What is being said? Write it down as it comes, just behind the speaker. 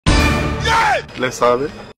Let's have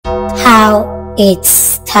it. How it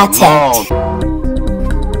started.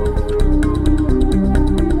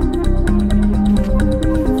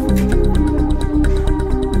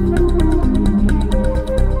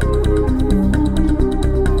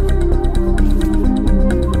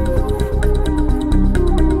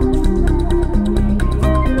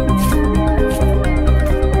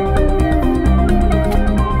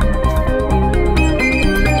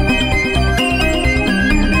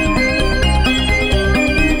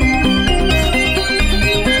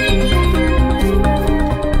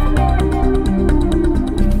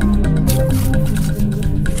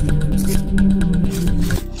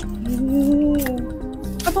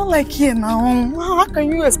 Here now, how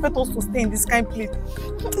can you expect us to stay in this kind of place?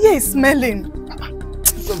 Here is smelling.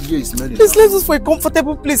 Here is smelling. Please let's look for a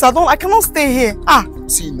comfortable place. I cannot stay here.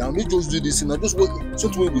 See now, me just do this now. Just what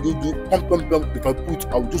something we do. Pump. If I put,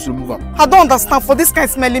 I will just remove them. I don't understand for this kind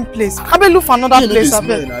of smelling place. I will look for another place. I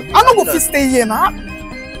not go to stay here now.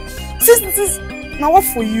 Since this is now what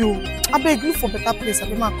for you? I beg look for better place. I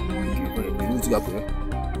be come on.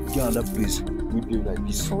 Get another place. We do like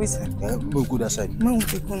this. So is it? We'll go that side. No,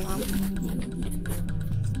 we'll go now.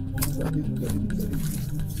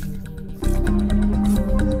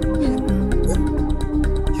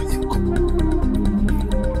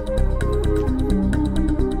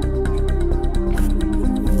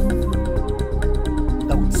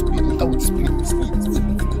 That would speed.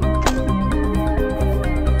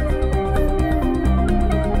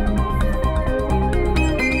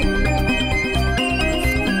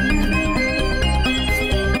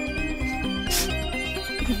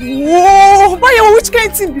 Whoa! But which kind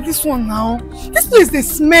of thing be this one now? This place they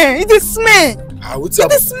smell. It is smell. What's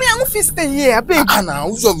up? It is smell. I don't feel stay here. I beg. Nah.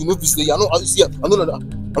 Who's you no fit stay here? I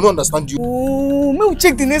don't understand you. Oh, me will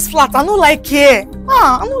check the next flat. I don't like here.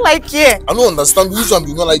 I don't like here. I don't understand. Which one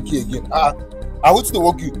you not like here again? What's the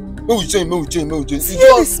work you? Me will change. See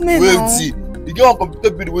the smell now. See. You get one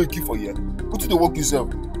computer build where you keep for here. Put the work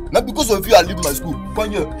yourself. Not because of you I leave my school.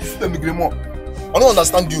 Come here. Tell me more. I don't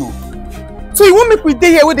understand you. So you won't make we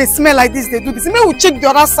day here where they smell like this, they do this. Maybe we'll check the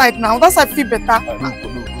other side now. That side feel better.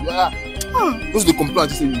 What's the complaint?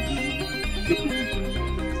 Just say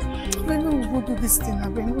maybe we'll go do this thing. I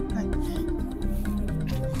have no time.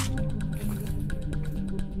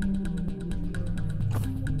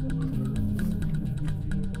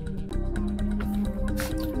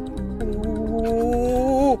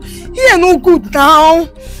 Oh, here no good now.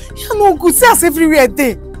 Here no good. See us everywhere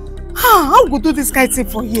there. How go do this kind of thing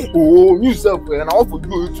for here? Oh, you yourself, and I want for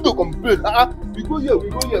you. You still complain. We go here.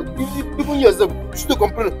 Even yourself, you still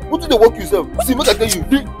complain. What do they work yourself? See, what I tell you,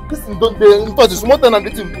 this thing don't. In fact, it's more than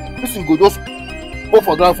anything. This thing go just go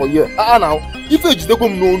for ground for here. Now, if you just go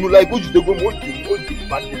no, like what you go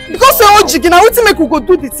because say oh jiggy, now wetin make we go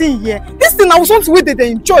do the thing here? This thing now something wey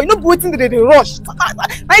they enjoy. No be wetin they rush.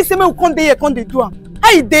 Now you say make we come dey here, come dey do am.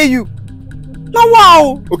 How e dey you? Now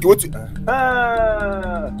wow. Okay, what you?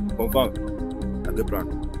 Confirm. I get plan.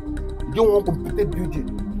 You don't want completed building.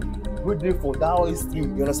 Go there for that oil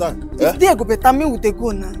stream. You understand? If there go better, me with the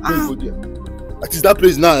go now. Go there. That is that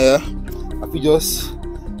place now, yeah. I feel just.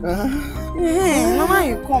 Now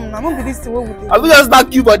you come now. Not be this thing where we dey. I feel just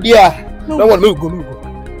knock you, but there. No one, no go.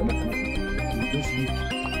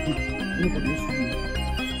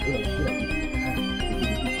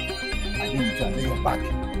 Back,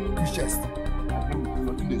 push chest. I think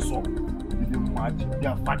nothing they saw. They didn't match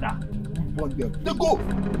their father. We want them. They go.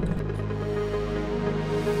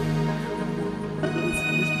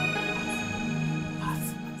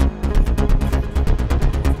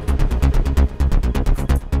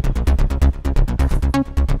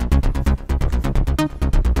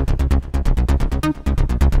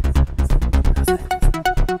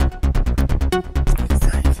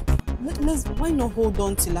 Why not hold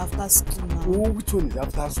on till after school now? Oh, which one is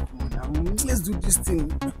after school now? Let's do this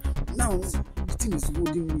thing. Now, the thing is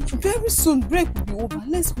holding me. Very soon, break will be over.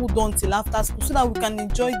 Let's hold on till after school so that we can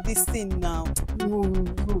enjoy this thing now. No.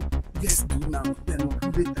 Let's do now. Then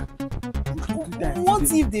we'll do later.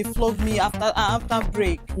 What if they flog me after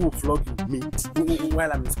break? Who will flog me?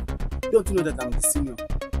 While I'm in school. Don't you know that I'm the senior?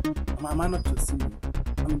 Am I not your senior?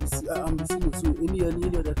 I'm the senior, so any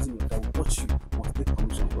other thing that will watch you must take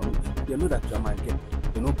permission from me. They know that you are my girl.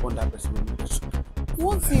 They don't want that person on the person.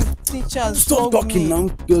 What if teachers stop talking now?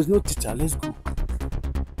 There's no teacher. Let's go.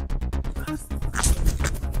 Let's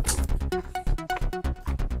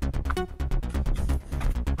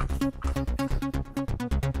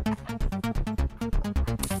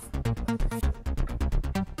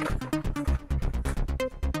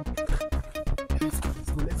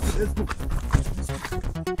go.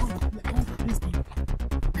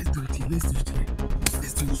 Let's do it. Let's do it here.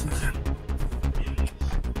 Let's do it here.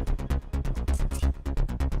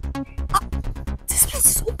 This place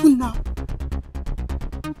is open now.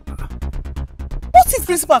 What if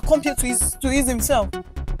principal come here to ease himself?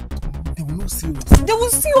 They will not see us. They will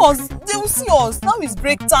see us. They will see us. Now is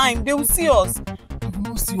break time. They will see us. They will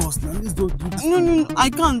not see us now. Let's do this. No, I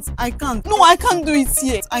can't. No, I can't do it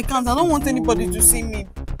here. I can't. I don't want anybody to see me.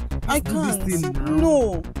 I can't.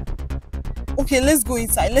 No. Okay, let's go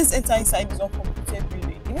inside. Let's enter inside this uncompleted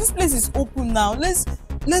building. This place is open now. Let's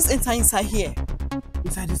enter inside here.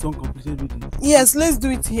 Inside this uncompleted building? Yes, let's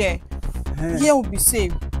do it here. Here will be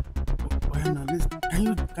safe. Oh, yeah, now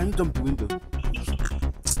can you jump the window?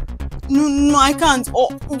 No, I can't. Oh,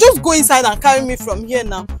 just go inside and carry me from here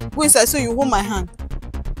now. Go inside so you hold my hand.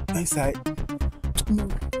 Inside? No.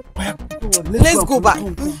 Oh, yeah. Let's go back.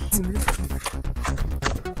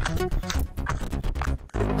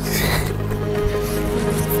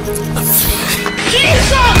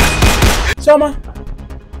 Shama!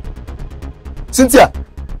 Cynthia,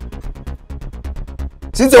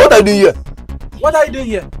 what are you doing here? What are you doing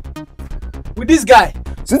here? With this guy?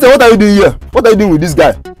 Cynthia, what are you doing here? What are you doing with this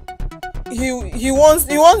guy? He wants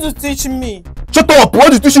to teach me. Shut up!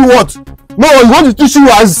 What is teaching what? No, he wants to teach you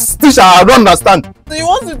as teacher. I don't understand. He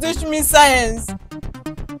wants to teach me science.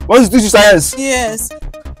 Wants to teach you science? Yes.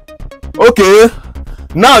 Okay.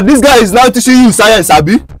 Now this guy is now teaching you science,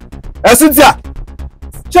 Abi. Cynthia.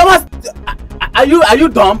 Shama, are you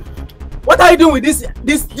dumb? What are you doing with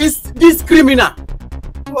this criminal?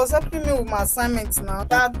 He was helping me with my assignments now.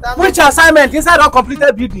 Which assignment? Inside our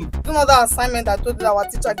completed building? You know that assignment I told you that our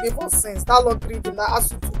teacher gave us since. That log reading that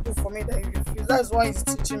asked you to do for me that you refused. That is why he's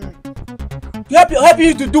teaching me. Help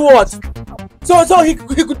you to do what? So he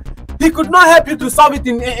could not help you to solve it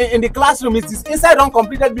in the classroom. It's inside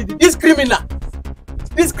uncompleted building. This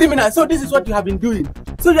criminal. So this is what you have been doing.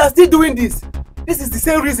 So you are still doing this. This is the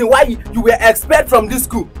same reason why you were expelled from this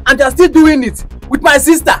school, and you are still doing it with my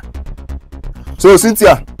sister. So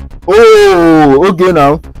Cynthia, oh, okay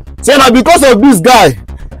now. So now because of this guy,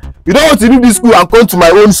 you don't want to leave this school and come to my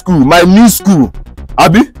own school, my new school,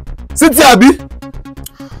 Abi? Cynthia, Abi?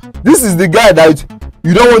 This is the guy that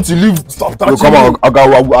you don't want to leave. Stop touching me.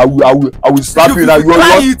 I will slap you now. You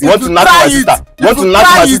want to knock my sister. You want to knock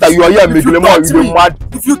my sister. You are here making them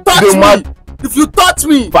mad. If you touch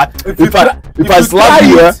me, if I slap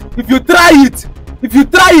you, if you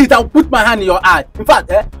try it, I'll put my hand in your eye. In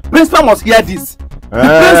fact, principal must hear this. The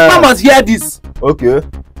principal must hear this. Okay.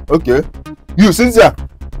 You, Cynthia.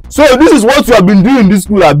 So this is what you have been doing in this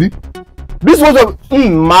school, Abi? This was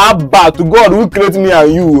my bad to God who created me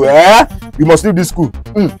and you. You must leave this school.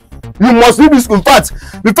 You must leave this school. In fact,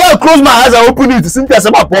 before I close my eyes and open it, Cynthia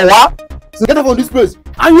said, so get out from this place.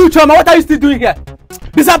 And you, Choma, what are you still doing here?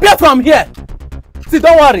 Disappear from here. See,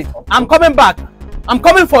 don't worry. I'm coming back. I'm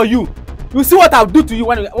coming for you. You see what I'll do to you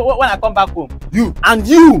when I come back home. You. And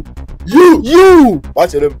you.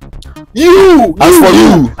 Watch them. You.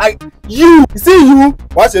 You see you.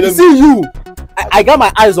 Watch them. You see you. I got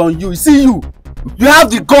my eyes on you. You see you. You have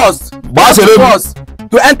the guts.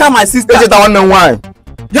 To enter my sister. You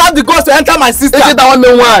have the guts to enter my sister.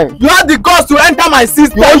 You have the guts to enter my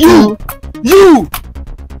sister. You.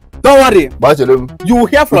 Don't worry. You will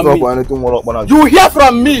hear from me. You will hear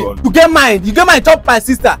from me. You get mine. You get mine. Chop my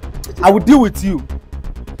sister. I will deal with you.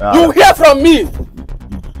 You will hear from me.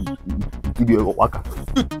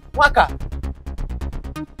 Waka.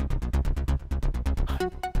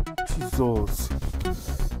 Jesus.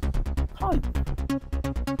 Hi.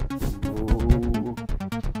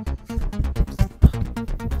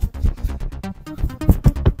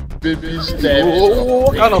 Baby steps.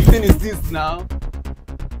 What kind of thing is this now?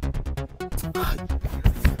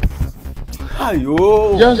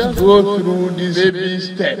 Just go through this baby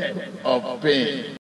step of pain.